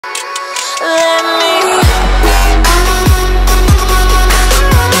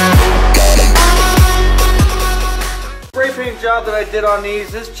job that I did on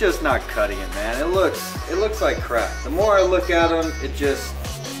these, it's just not cutting it, man. It looks like crap. The more I look at them, it just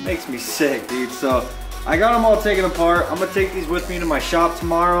makes me sick, dude. So I got them all taken apart. I'm gonna take these with me to my shop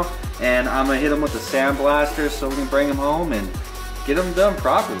tomorrow, and I'm gonna hit them with the sandblaster so we can bring them home and get them done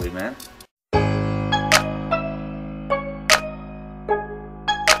properly, man.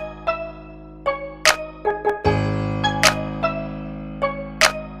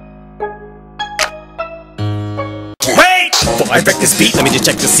 I wreck this beat, let me just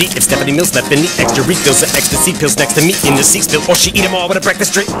check to see if Stephanie Mills left any extra refills of ecstasy pills next to me in the seat still, or she eat them all with a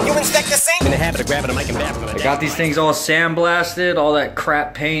breakfast drink. You inspect the same? In the habit of grabbing a mic and bathroom. I got these things all sandblasted, all that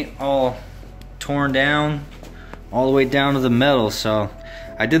crap paint all torn down, all the way down to the metal. So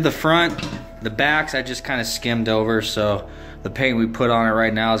I did the front, the backs I just kind of skimmed over, so the paint we put on it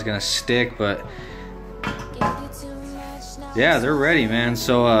right now is gonna stick, but yeah, they're ready, man.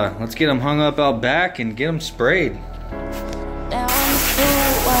 So let's get them hung up out back and get them sprayed.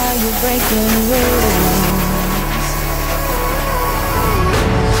 While you're breaking rules,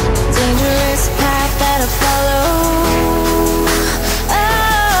 dangerous path that I follow.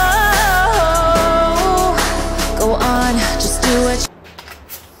 Oh, go on, just do what you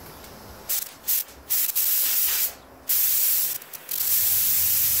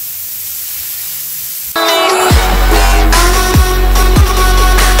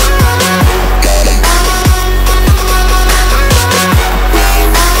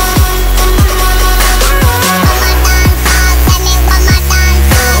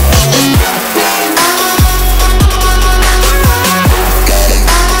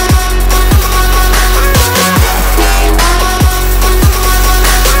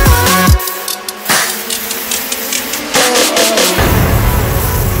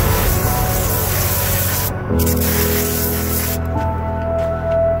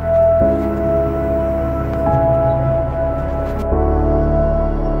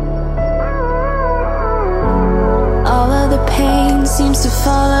seems to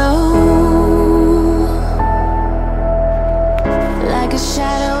follow like a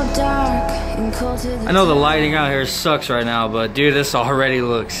shadow dark and cold to the I know the lighting out here sucks right now, but dude, this already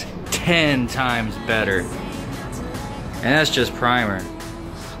looks 10 times better. And that's just primer.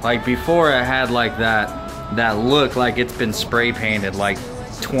 Like before it had like that look like it's been spray painted like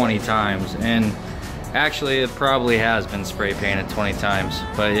 20 times. And actually it probably has been spray painted 20 times.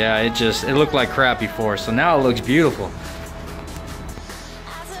 But yeah, it looked like crap before, so now it looks beautiful.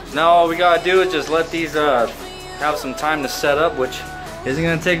 Now all we gotta do is just let these have some time to set up, which isn't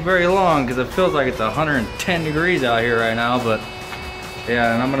gonna take very long because it feels like it's 110 degrees out here right now. But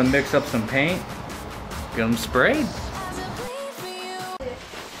yeah, and I'm gonna mix up some paint, get them sprayed.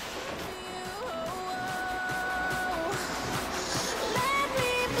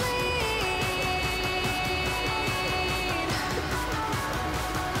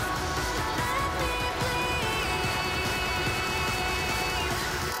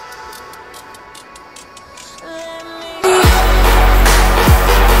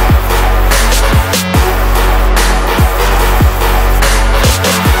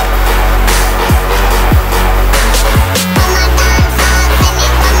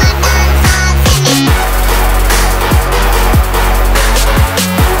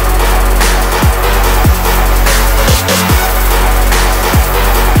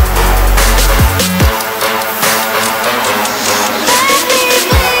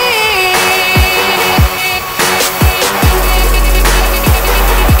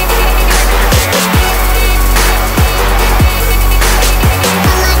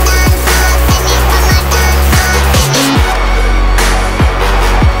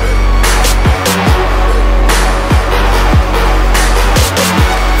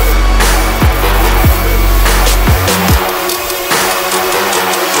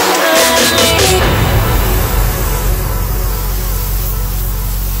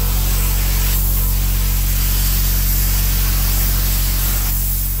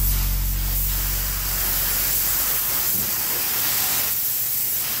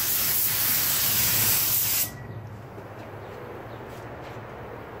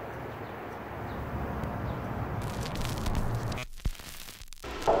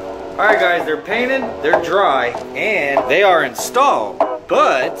 Alright guys, they're painted, they're dry, and they are installed,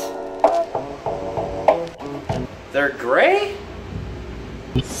 but they're gray?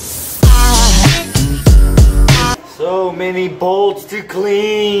 So many bolts to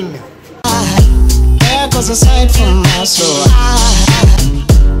clean. There goes a sight from my soul.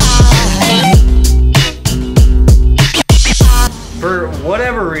 For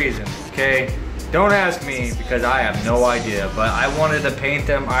whatever reason, okay? Don't ask me because I have no idea, but I wanted to paint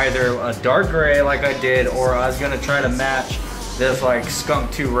them either a dark gray like I did, or I was gonna try to match this like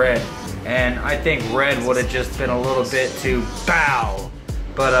skunk 2 red. And I think red would have just been a little bit too bow.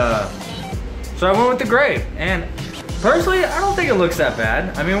 But so I went with the gray. And personally, I don't think it looks that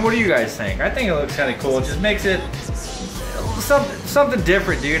bad. I mean, what do you guys think? I think it looks kind of cool. It just makes it something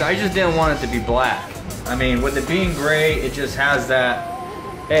different, dude. I just didn't want it to be black. I mean, with it being gray, it just has that,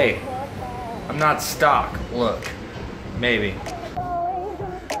 hey, I'm not stock look. Maybe.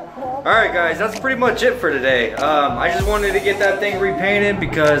 Alright guys, that's pretty much it for today. I just wanted to get that thing repainted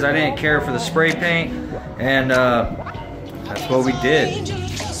because I didn't care for the spray paint. And that's what we did.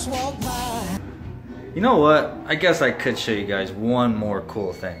 You know what? I guess I could show you guys one more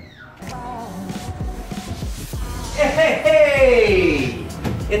cool thing. Hey!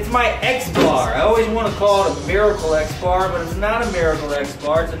 It's my X-Bar. I always want to call it a Miracle X-Bar, but it's not a Miracle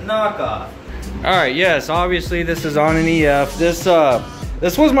X-Bar, it's a knockoff. Alright, yes, obviously this is on an EF. This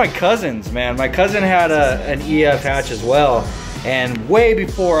was my cousin's, man. My cousin had an EF hatch as well, and way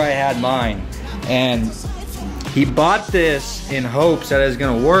before I had mine. And he bought this in hopes that it was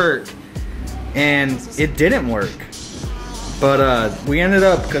gonna work, and it didn't work. But we ended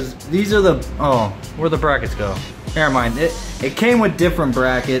up, because these are the, oh, where'd the brackets go? Never mind, it came with different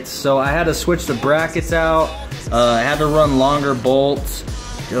brackets, so I had to switch the brackets out. I had to run longer bolts,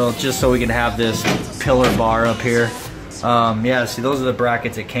 you know, just so we could have this pillar bar up here. Yeah, see, those are the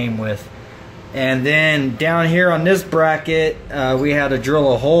brackets it came with. And then down here on this bracket, we had to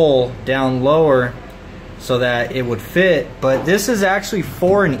drill a hole down lower so that it would fit. But this is actually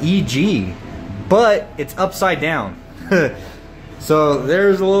for an EG, but it's upside down. So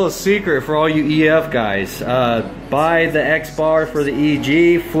there's a little secret for all you EF guys. Buy the X-Bar for the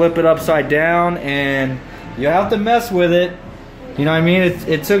EG, flip it upside down, and you have to mess with it. You know what I mean?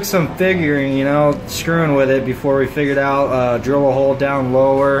 It took some figuring, you know, screwing with it before we figured out drill a hole down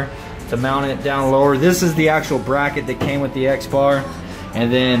lower to mount it down lower. This is the actual bracket that came with the X-Bar.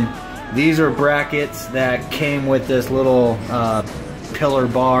 And then these are brackets that came with this little pillar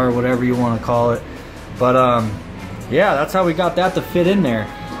bar, whatever you want to call it. But yeah, that's how we got that to fit in there.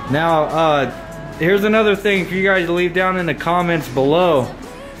 Now, here's another thing for you guys to leave down in the comments below.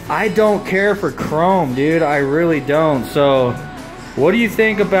 I don't care for chrome, dude. I really don't. So what do you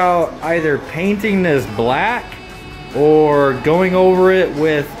think about either painting this black or going over it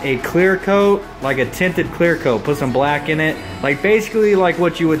with a clear coat, like a tinted clear coat, put some black in it, like basically like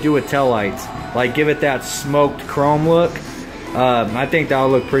what you would do with tail lights, like give it that smoked chrome look. I think that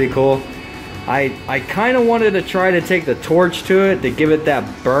would look pretty cool. I kind of wanted to try to take the torch to it to give it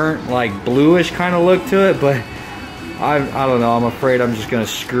that burnt, like bluish kind of look to it, but I don't know. I'm afraid I'm just gonna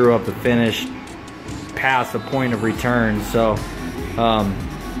screw up the finish past the point of return. So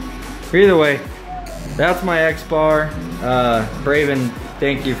either way, that's my X-Bar. Braven,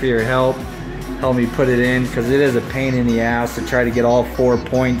 thank you for your help. Help me put it in, because it is a pain in the ass to try to get all 4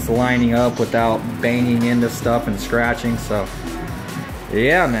 points lining up without banging into stuff and scratching. So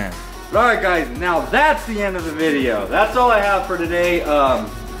yeah, man. Alright guys, now that's the end of the video. That's all I have for today.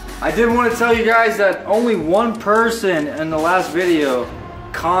 I did want to tell you guys that only one person in the last video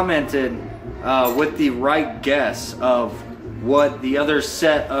commented with the right guess of what the other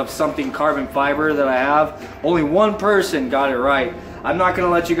set of something carbon fiber that I have. Only one person got it right. I'm not going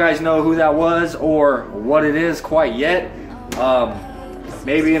to let you guys know who that was or what it is quite yet.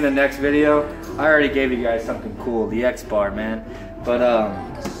 Maybe in the next video. I already gave you guys something cool, the X-Bar, man. But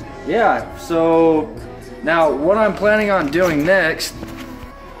yeah, so now what I'm planning on doing next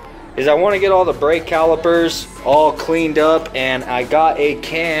is I want to get all the brake calipers all cleaned up, and I got a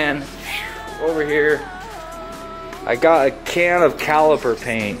can over here. I got a can of caliper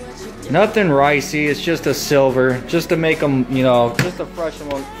paint. Nothing ricey, it's just a silver, just to make them, you know, just to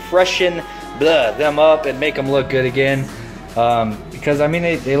freshen them up and make them look good again. Because I mean,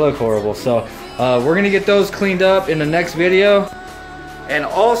 they look horrible. So we're gonna get those cleaned up in the next video. And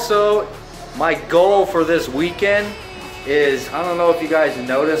also, my goal for this weekend is, I don't know if you guys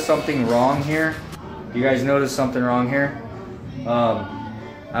noticed something wrong here. You guys noticed something wrong here?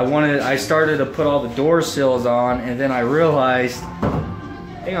 I started to put all the door sills on, and then I realized,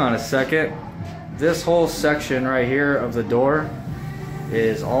 hang on a second, this whole section right here of the door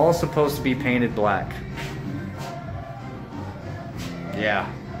is all supposed to be painted black. Yeah,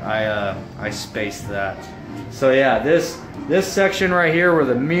 I spaced that. So yeah, this section right here where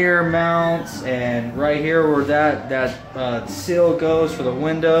the mirror mounts, and right here where that sill goes for the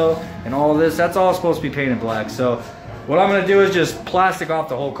window, and all this, that's all supposed to be painted black. So what I'm gonna do is just plastic off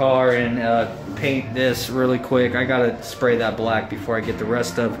the whole car and paint this really quick. I gotta spray that black before I get the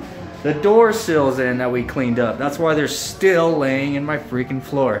rest of the door sills in that we cleaned up. That's why they're still laying in my freaking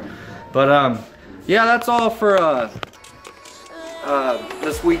floor. But yeah, that's all for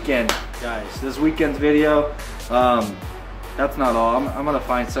this weekend, guys. This weekend's video. That's not all. I'm gonna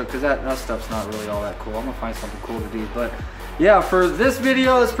find stuff because that stuff's not really all that cool. I'm gonna find something cool to do. But yeah, for this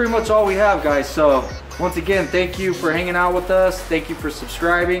video, that's pretty much all we have, guys. So once again, thank you for hanging out with us. Thank you for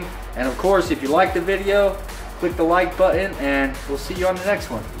subscribing. And of course, if you like the video, click the like button, and we'll see you on the next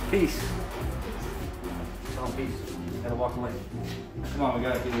one. Peace. Tell them peace. Gotta walk away. Come on, we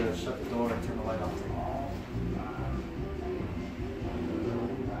gotta shut the door and turn the light off.